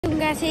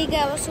Guys, hey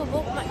guys, what's up?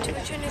 Welcome back to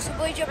my channel. It's your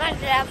boy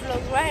Jamal&Jalal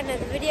vlog, right?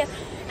 Another video.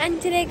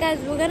 And today, guys,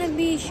 we're gonna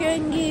be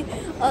showing you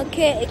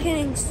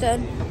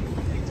Kingston.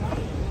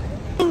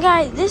 And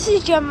guys, this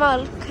is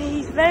Jamal.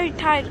 He's very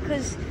tired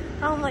because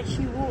how much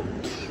he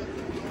walked.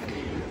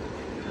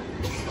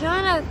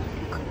 Jamala,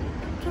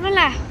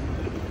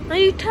 are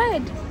you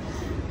tired?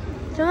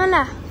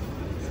 Jamala,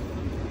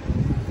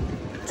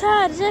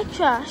 tired?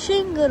 Zeksha,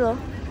 shingiro.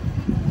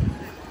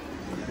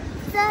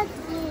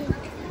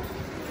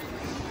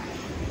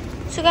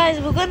 So guys,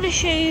 we're going to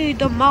show you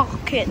the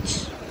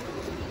markets.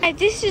 And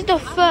this is the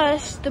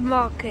first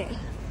market.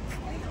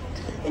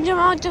 And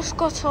Jamal just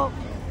got up.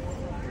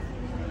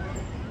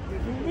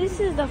 This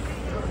is the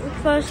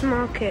first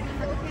market.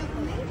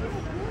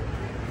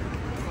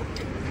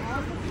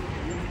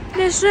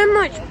 There's so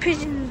much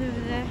pigeons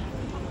over there.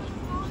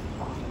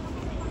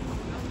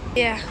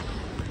 Yeah.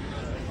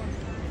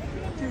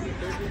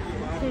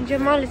 And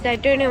Jamal is there, I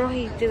don't know what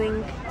he's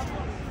doing.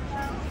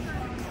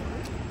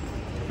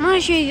 I'm going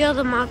to show you the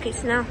other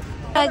markets now.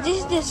 This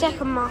is the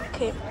second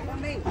market.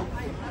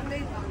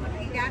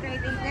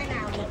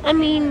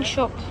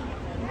 Shop.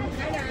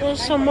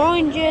 There's some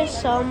oranges,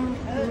 some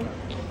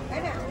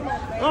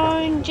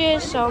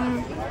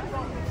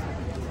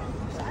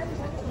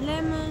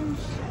lemons,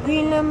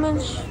 green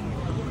lemons.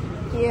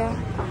 Yeah.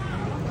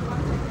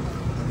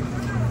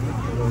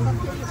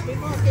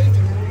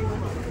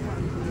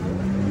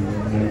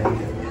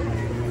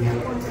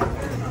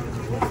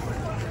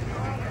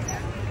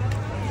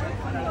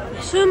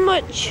 So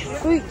much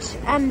fruits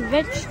and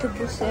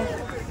vegetables here.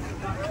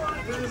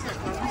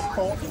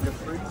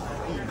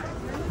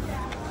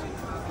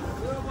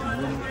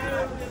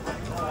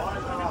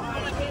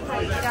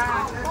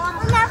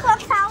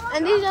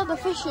 And these are the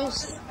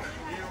fishes.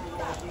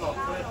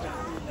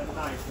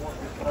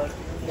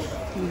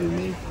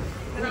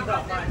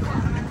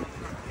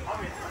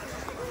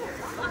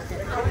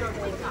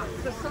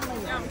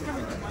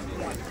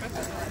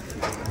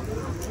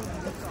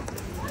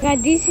 Yeah,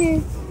 these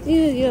are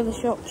the other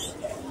shops.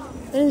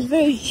 And it's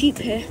very cheap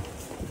here.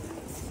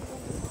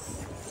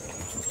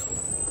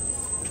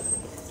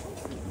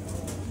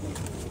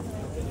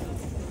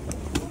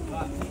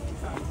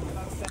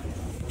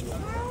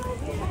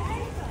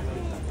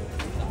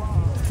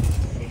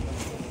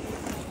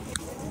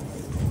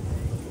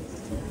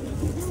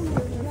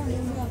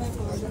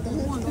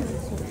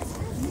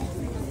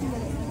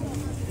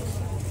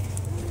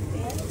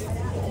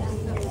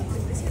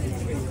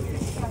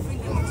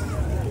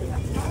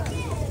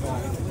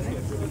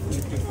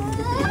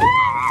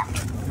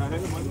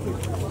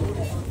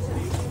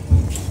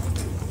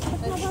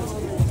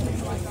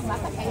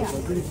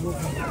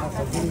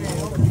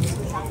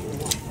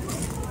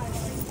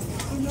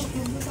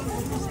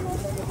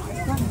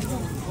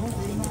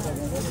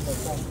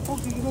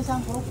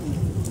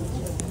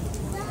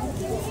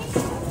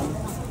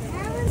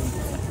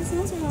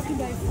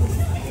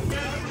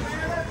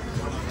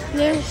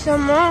 There's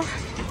some more.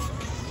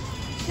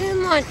 Too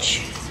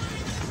much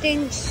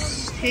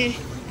things here.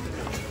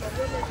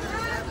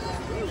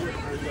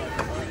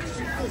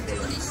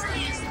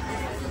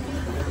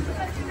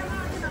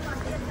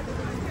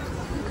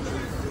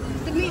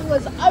 The meat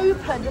was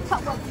open, the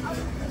top was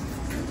open.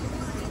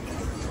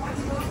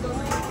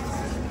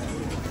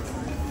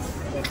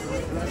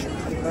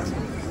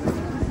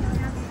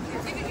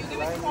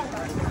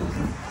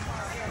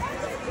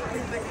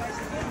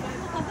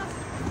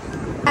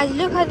 And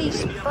look at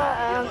these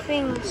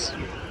things.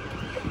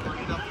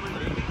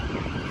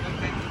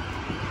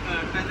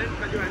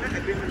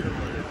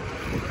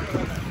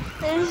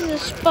 This is a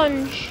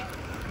sponge.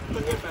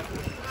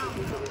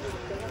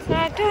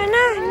 No,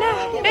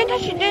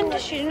 don't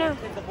touch it, no.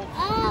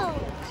 Oh.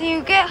 So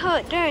you get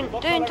hurt, don't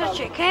touch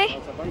it,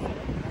 okay?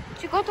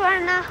 So go to her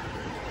now.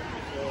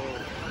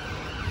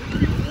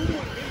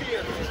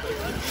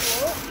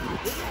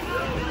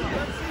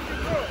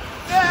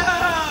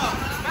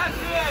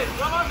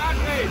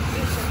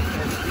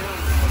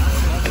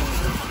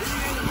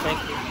 Thank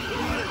you.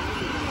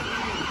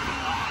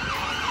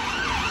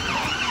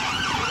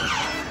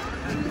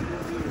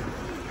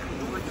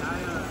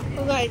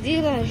 Oh guys,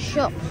 these are the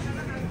shop.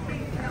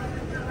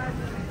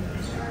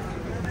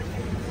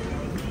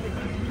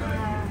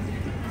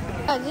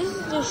 This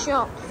is the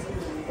shop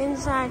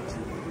inside.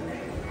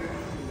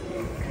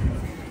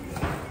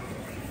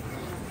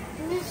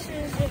 This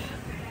is it.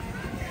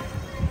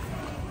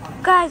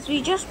 Guys,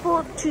 we just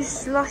bought 2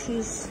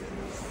 slushies.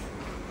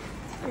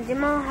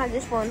 Jamal had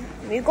this one.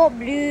 We got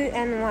blue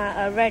and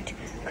red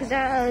because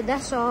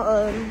that's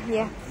our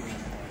yeah.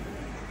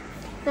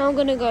 Now I'm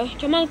gonna go.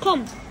 Jamal,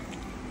 come.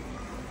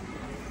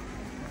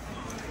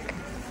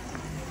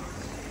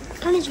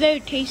 And it's very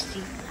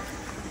tasty.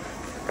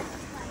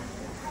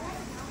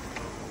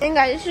 And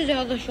guys, this is the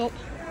other shop.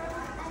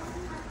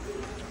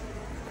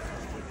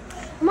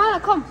 Jamal,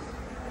 come.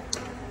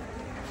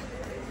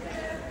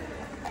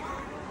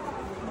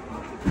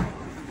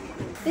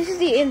 This is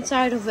the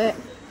inside of it.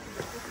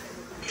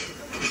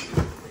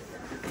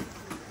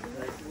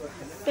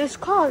 There's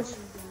cars.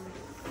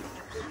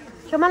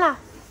 Jamala,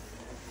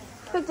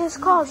 look, there's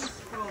cars.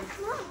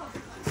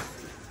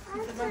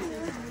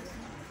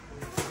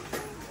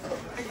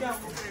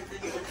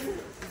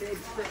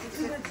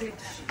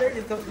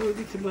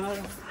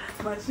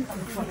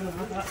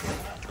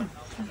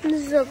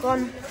 This is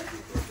gone.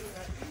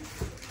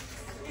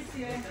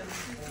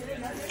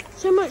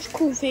 So much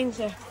cool things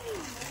there.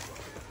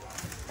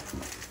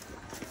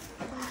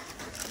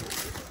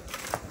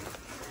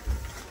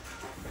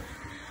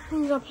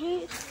 Things are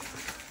plates.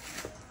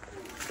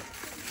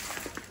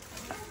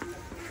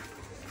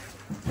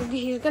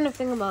 He's gonna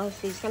think about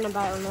if he's gonna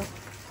buy it or not.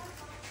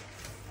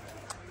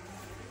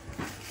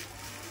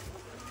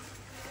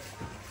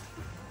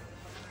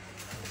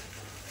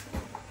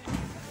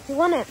 You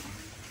want it?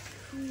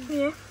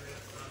 Yeah.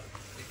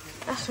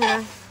 That's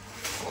no.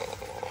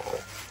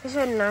 He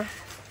said no.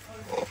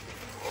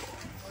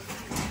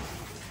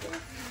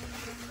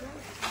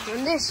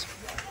 And this.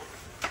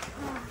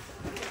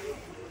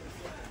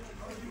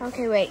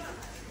 Okay, wait.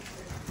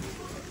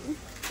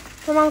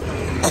 Come on.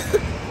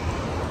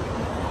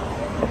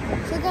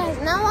 So guys,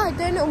 now I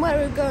don't know where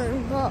we're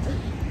going, but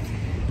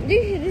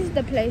this is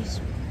the place.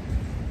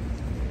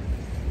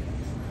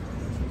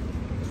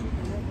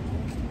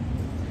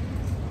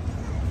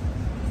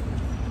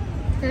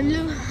 And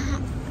look,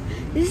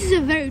 this is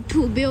a very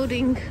tall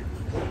building.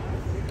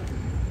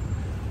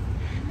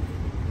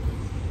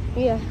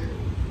 Yeah.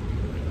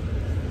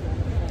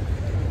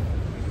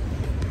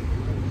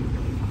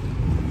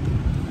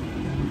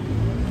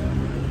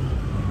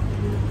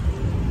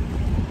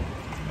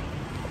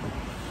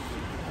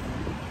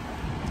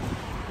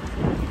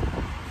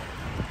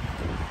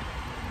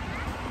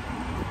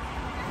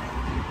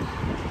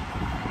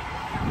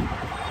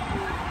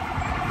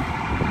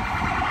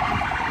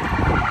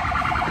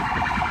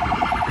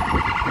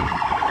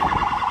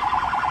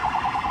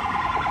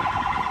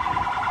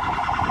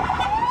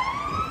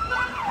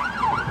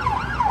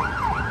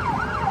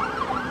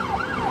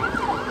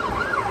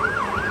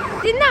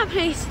 In that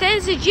place,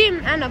 there's a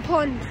gym and a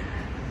pond.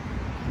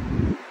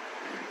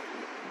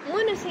 I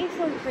want to say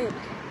something.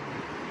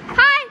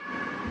 Hi!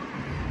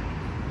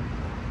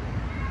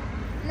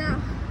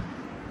 Now,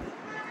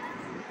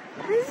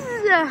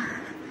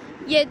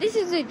 this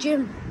is a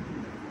gym.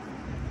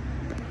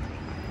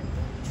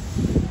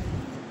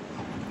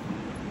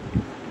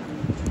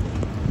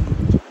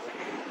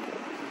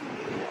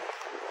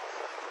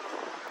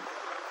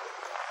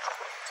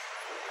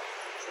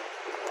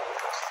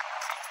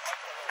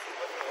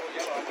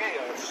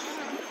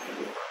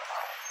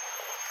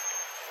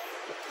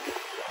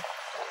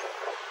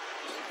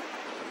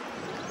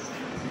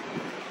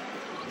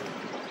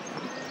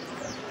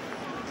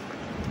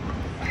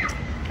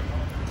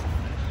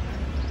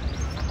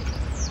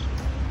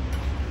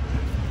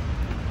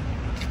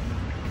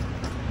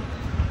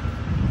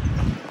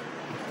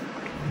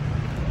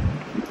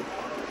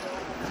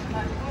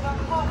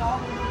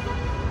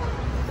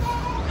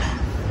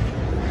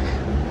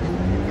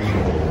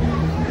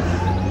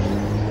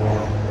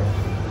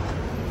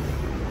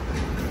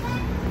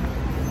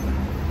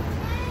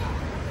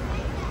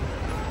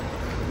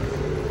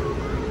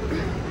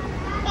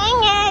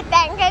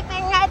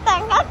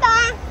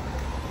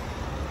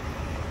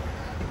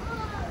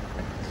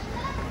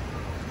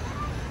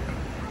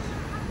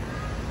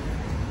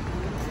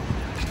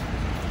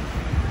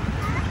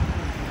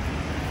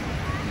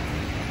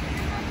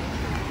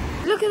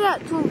 Look at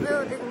that tall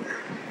building.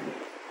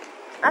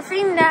 I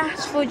think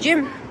that's for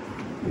gym.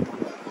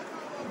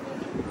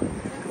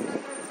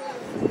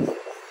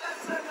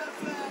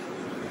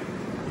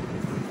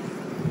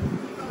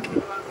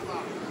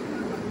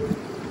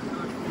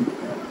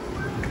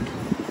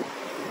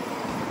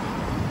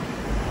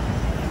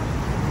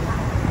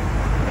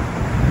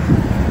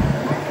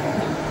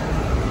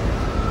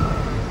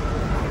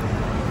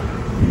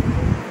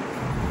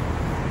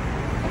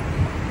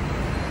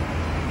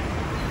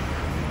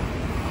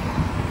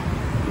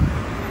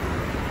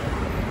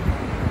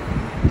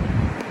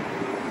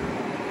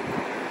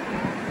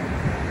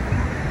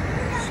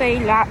 Say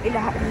la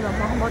ilaha illallah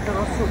Muhammadur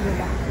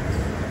Rasulullah.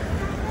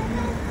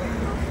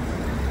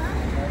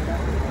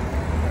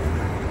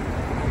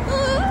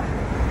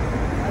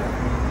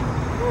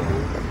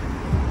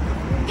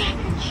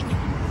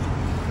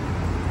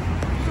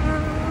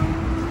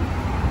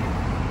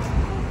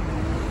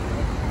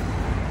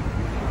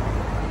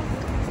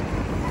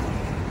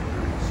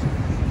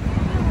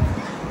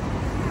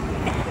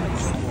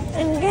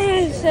 And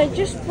guys, I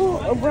just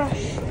bought a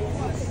brush.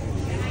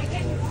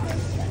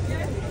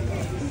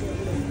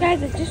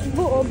 Guys, I just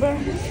bought a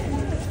brush.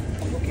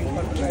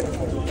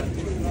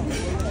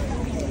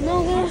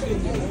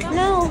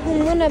 Now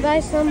I'm gonna buy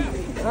some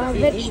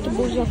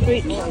vegetables or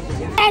fruit.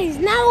 Guys,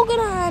 now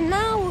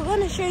we're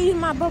gonna show you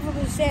my brother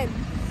Hussain.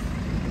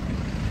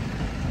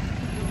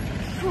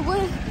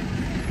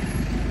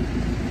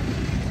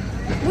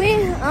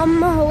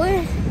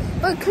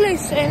 We're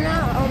close, so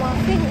now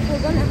I think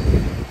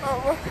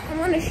I'm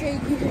gonna show you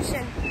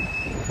Hussain.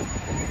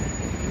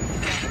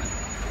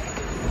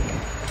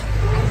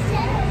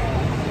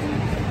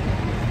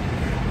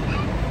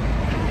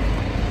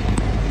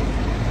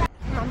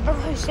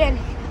 Hussain.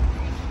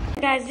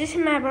 guys, this is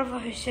my brother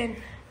Hussain.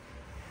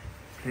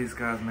 Please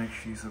guys, make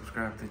sure you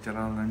subscribe to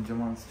Jalal and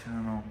Jamal's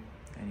channel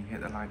and you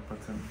hit the like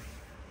button.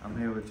 I'm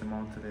here with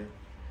Jamal today.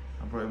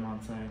 I brought him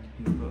outside.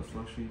 He's got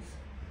slushies.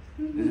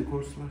 Is it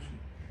called slushy?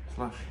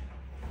 Slush.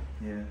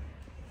 Yeah.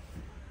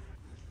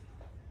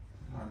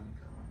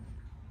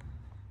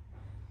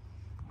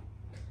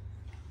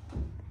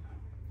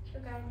 So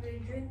guys, we're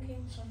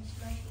drinking some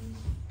slushies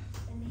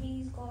and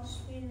he's got a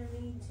spoon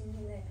and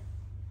eating it.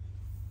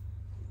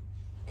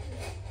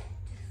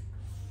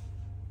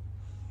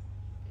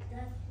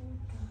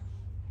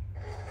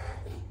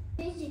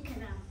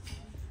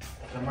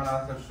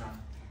 Jamal, attention.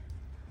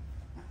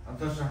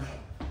 Attention.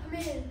 Come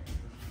here.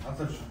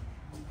 Attention.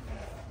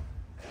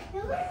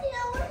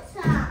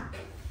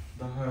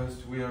 The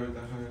host, we are the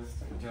host.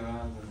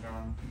 Jalal,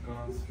 go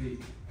on,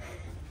 speak.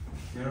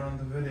 You're on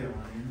the video,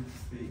 man. You need to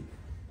speak.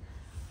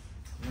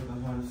 You're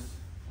the host.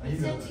 He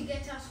said to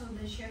get us on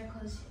the show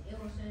because it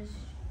was his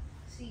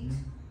seat.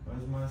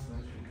 Where's my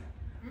slushie?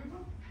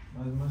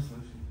 Where's my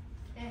slushie?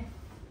 Yeah.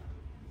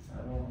 I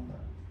don't want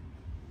that.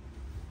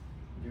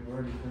 You've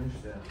already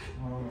finished that.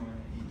 How am I going to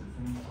eat the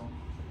finished one?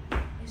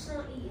 It's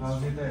not eating.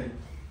 How's your day?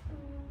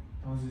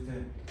 How's your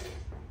day?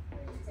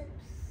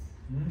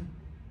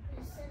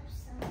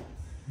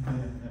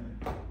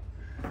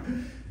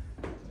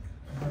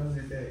 How's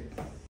your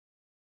day?